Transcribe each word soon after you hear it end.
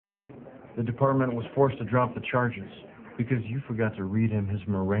The department was forced to drop the charges because you forgot to read him his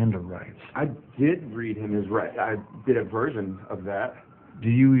Miranda rights. I did read him his right. I did a version of that. Do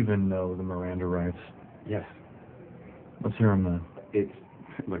you even know the Miranda rights? Yes. Let's hear them then. It's,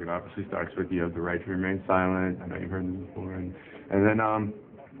 look, it obviously starts with you have the right to remain silent. I know you've heard this before. And then,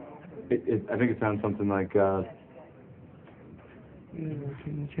 I think it sounds something like, what do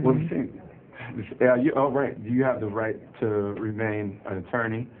you think? Right. You have the right to remain an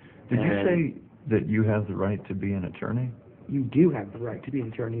attorney. Did you say that you have the right to be an attorney? You do have the right to be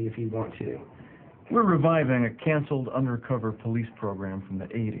an attorney if you want to. We're reviving a canceled undercover police program from the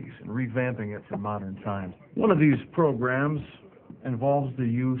 80s and revamping it for modern times. One of these programs involves the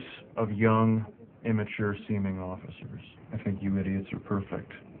use of young, immature-seeming officers. I think you idiots are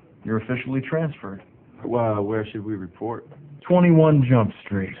perfect. You're officially transferred. Well, where should we report? 21 Jump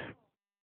Street.